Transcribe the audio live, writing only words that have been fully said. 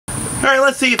Alright,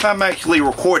 let's see if I'm actually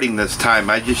recording this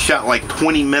time. I just shot like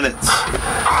 20 minutes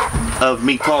of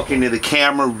me talking to the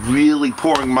camera, really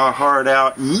pouring my heart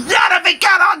out. None of it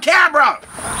got on camera!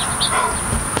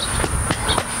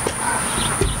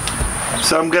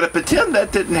 So I'm going to pretend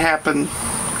that didn't happen.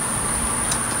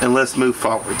 And let's move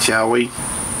forward, shall we?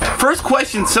 First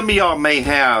question some of y'all may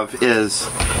have is,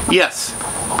 yes,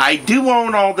 I do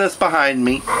own all this behind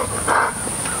me.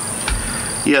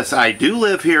 Yes, I do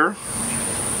live here.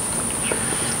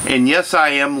 And yes, I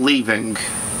am leaving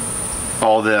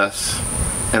all this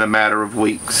in a matter of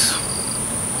weeks.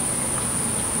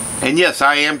 And yes,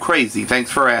 I am crazy. Thanks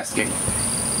for asking.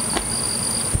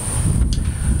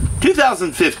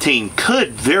 2015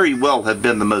 could very well have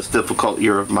been the most difficult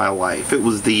year of my life. It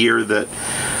was the year that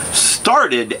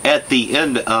started at the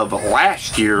end of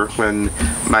last year when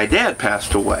my dad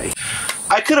passed away.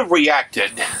 I could have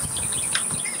reacted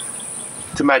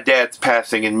to my dad's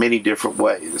passing in many different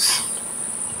ways.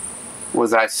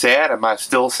 Was I sad? Am I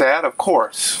still sad? Of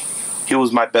course. He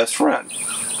was my best friend.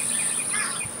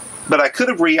 But I could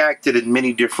have reacted in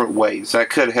many different ways. I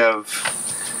could have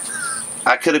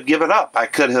given up. I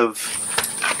could have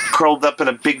curled up in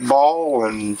a big ball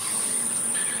and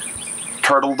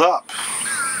turtled up.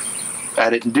 I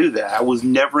didn't do that. I was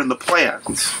never in the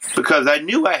plans because I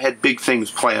knew I had big things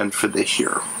planned for this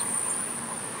year.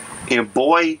 And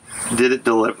boy, did it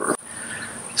deliver.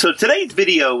 So today's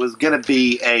video is going to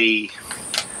be a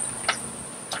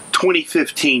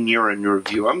 2015 year in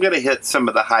review. I'm going to hit some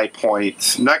of the high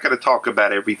points. I'm not going to talk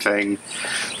about everything,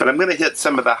 but I'm going to hit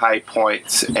some of the high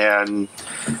points and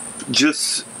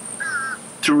just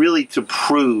to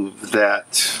prove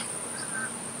that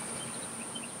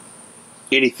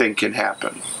anything can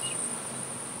happen.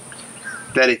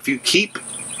 That if you keep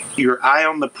your eye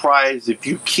on the prize, if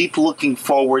you keep looking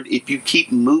forward, if you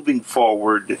keep moving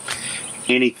forward,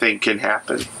 anything can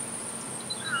happen.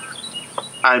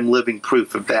 I'm living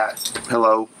proof of that.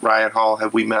 Hello, Ryan Hall,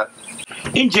 have we met?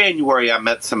 In January, I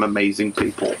met some amazing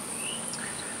people.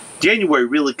 January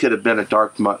really could have been a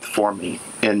dark month for me,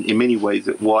 and in many ways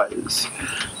it was.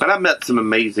 But I met some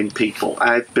amazing people.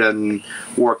 I've been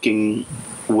working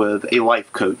with a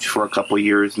life coach for a couple of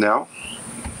years now,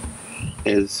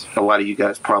 as a lot of you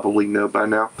guys probably know by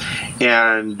now.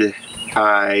 And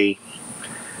I've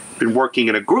been working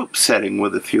in a group setting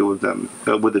with a few of them,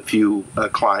 with a few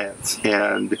clients.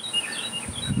 And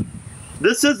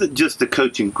this isn't just a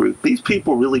coaching group. These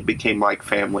people really became like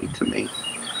family to me.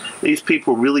 These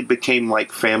people really became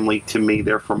like family to me.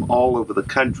 They're from all over the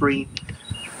country,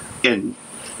 in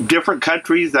different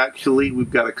countries, actually. We've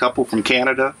got a couple from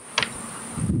Canada.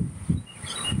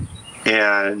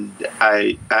 And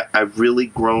I've really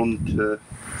grown to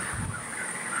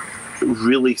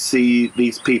really see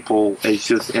these people as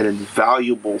just an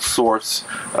invaluable source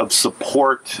of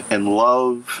support and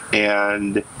love,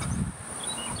 and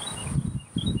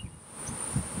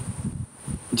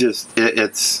just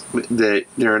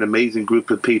they're an amazing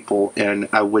group of people, and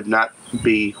I would not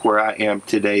be where I am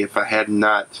today if I had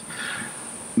not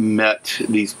met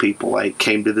these people. I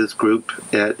came to this group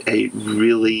at a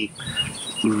really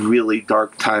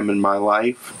dark time in my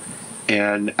life,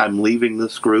 and I'm leaving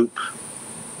this group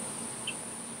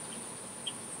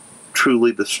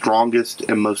truly the strongest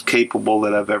and most capable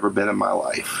that I've ever been in my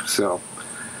life. So,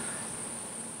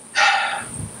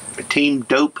 Team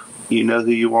Dope, you know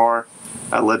who you are.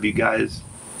 I love you guys.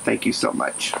 Thank you so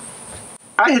much.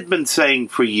 I had been saying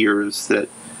for years that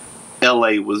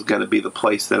LA was going to be the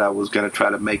place that I was going to try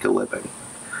to make a living.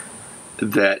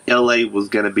 That LA was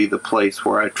going to be the place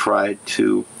where I tried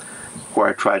to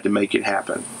make it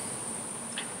happen.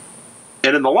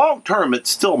 And in the long term, it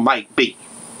still might be.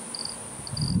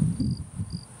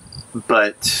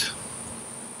 But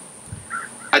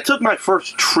I took my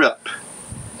first trip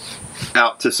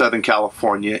out to Southern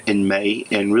California in May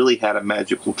and really had a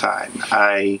magical time.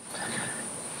 I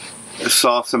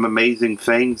saw some amazing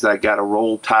things. I got a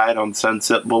roll tide on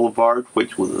Sunset Boulevard,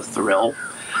 which was a thrill.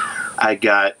 I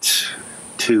got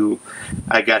to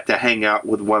hang out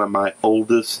with one of my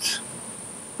oldest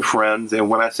friends, and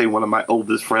when I say one of my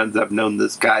oldest friends, I've known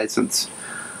this guy since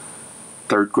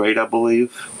 3rd grade, I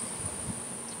believe.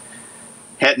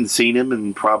 Hadn't seen him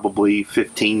in probably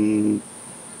 15,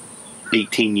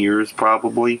 18 years,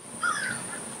 probably.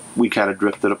 We kind of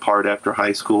drifted apart after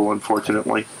high school,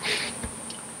 unfortunately.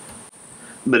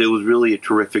 But it was really a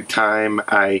terrific time.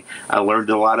 I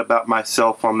learned a lot about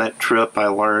myself on that trip. I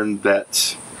learned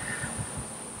that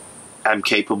I'm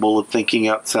capable of thinking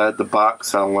outside the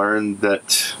box. I learned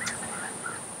that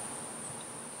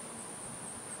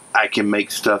I can make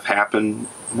stuff happen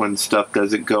when stuff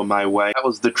doesn't go my way. That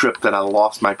was the trip that I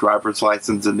lost my driver's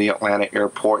license in the Atlanta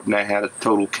airport and I had a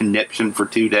total conniption for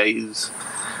 2 days.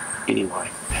 Anyway,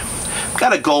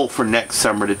 got a goal for next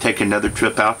summer to take another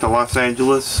trip out to Los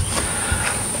Angeles.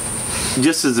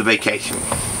 Just as a vacation.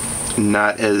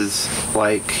 Not as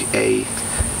like a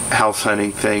house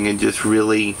hunting thing, and just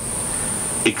really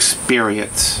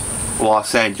experience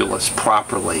Los Angeles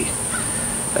properly.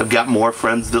 I've got more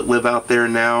friends that live out there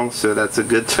now, so that's a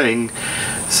good thing.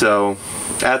 So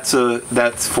that's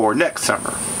for next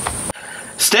summer.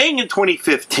 Staying in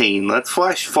 2015, let's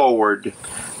flash forward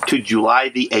to July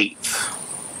the 8th.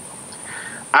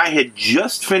 I had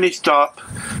just finished up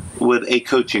with a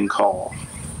coaching call,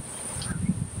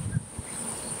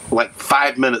 like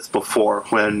 5 minutes before,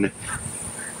 when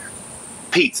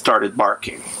Pete started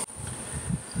barking.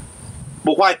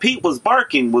 But why Pete was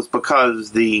barking was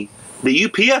because the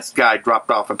UPS guy dropped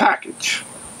off a package.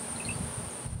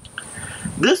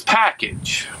 This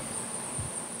package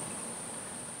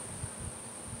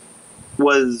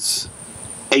was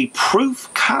a proof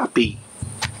copy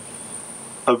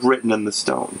of Written in the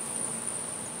Stone.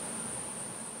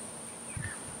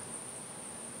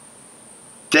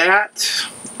 That,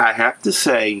 I have to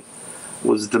say,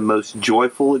 was the most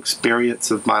joyful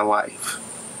experience of my life.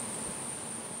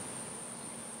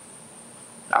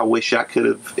 I wish I could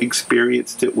have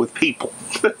experienced it with people.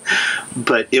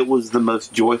 But it was the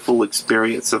most joyful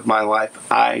experience of my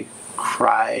life. I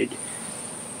cried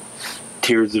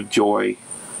tears of joy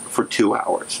for 2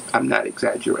 hours. I'm not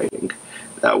exaggerating.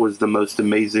 That was the most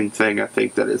amazing thing I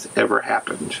think that has ever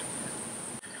happened.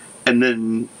 And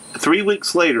then 3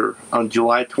 weeks later, on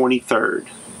July 23rd,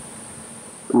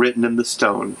 Written in the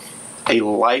Stone, a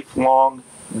lifelong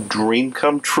dream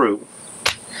come true,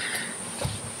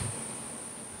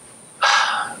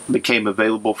 became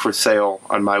available for sale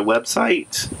on my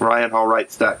website,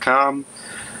 RyanHallWrites.com,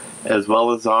 as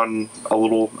well as on a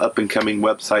little up-and-coming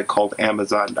website called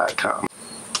Amazon.com.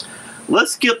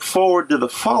 Let's skip forward to the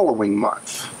following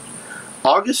month.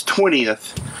 August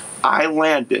 20th, I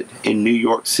landed in New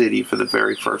York City for the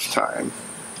very first time.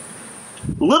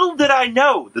 Little did I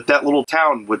know that that little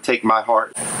town would take my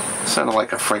heart. Sounded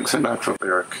like a Frank Sinatra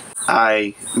lyric.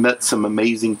 I met some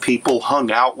amazing people,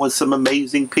 hung out with some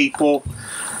amazing people.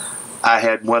 I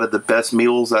had one of the best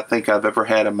meals I think I've ever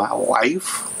had in my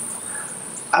life.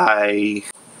 I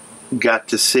got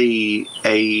to see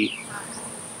a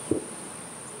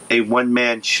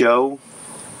one-man show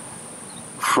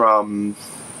from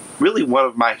really one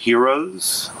of my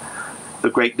heroes,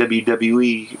 the great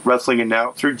WWE wrestling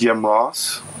announcer, Jim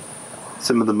Ross.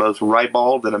 Some of the most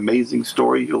ribald and amazing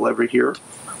stories you'll ever hear.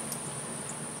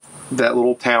 That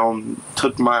little town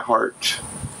took my heart.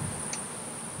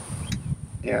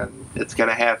 And it's going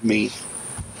to have me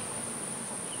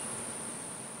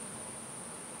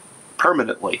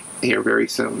permanently here very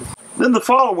soon. Then the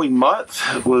following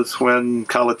month was when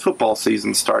college football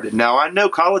season started. Now, I know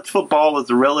college football is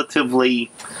a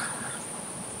relatively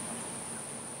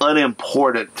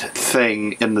unimportant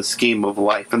thing in the scheme of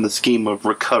life, in the scheme of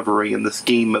recovery, in the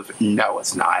scheme of... No,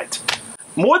 it's not.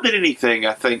 More than anything,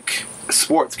 I think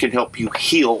sports can help you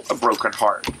heal a broken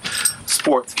heart.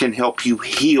 Sports can help you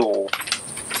heal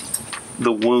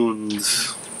the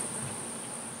wounds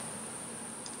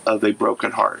of a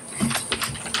broken heart.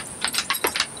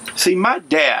 See, my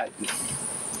dad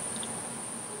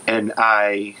and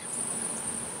I,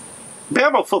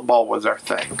 Bama football was our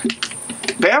thing.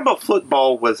 Bama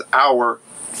football was our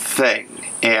thing,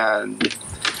 and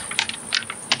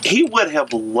he would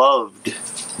have loved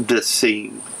this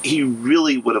team. He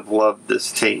really would have loved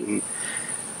this team.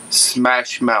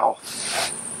 Smash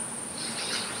mouth.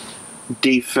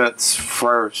 Defense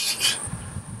first.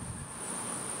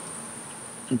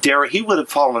 He would have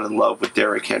fallen in love with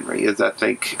Derrick Henry, as I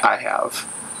think I have.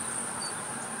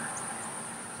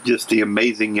 Just the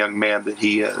amazing young man that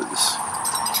he is.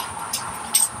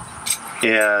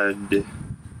 And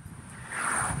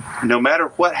no matter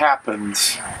what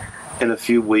happens in a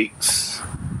few weeks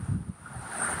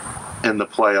in the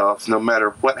playoffs, no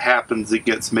matter what happens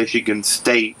against Michigan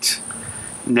State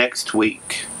next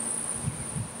week,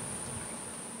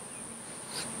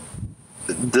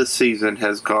 this season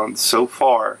has gone so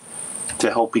far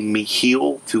to helping me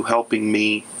heal, to helping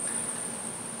me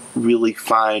really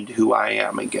find who I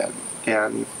am again.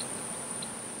 And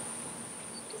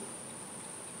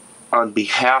on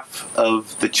behalf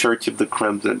of the Church of the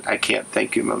Crimson, I can't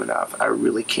thank him enough. I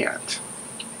really can't.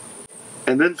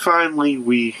 And then finally,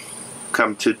 we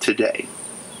come to today.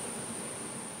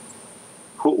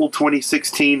 What will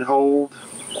 2016 hold?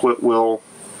 What will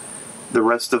the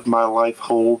rest of my life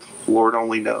hold? Lord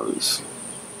only knows.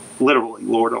 Literally,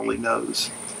 Lord only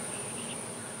knows.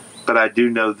 But I do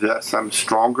know this. I'm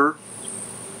stronger.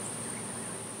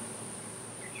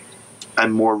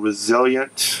 I'm more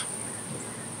resilient.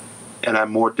 And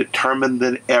I'm more determined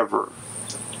than ever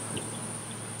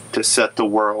to set the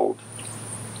world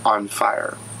on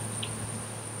fire.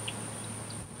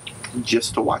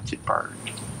 Just to watch it burn.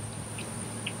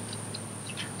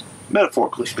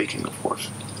 Metaphorically speaking, of course.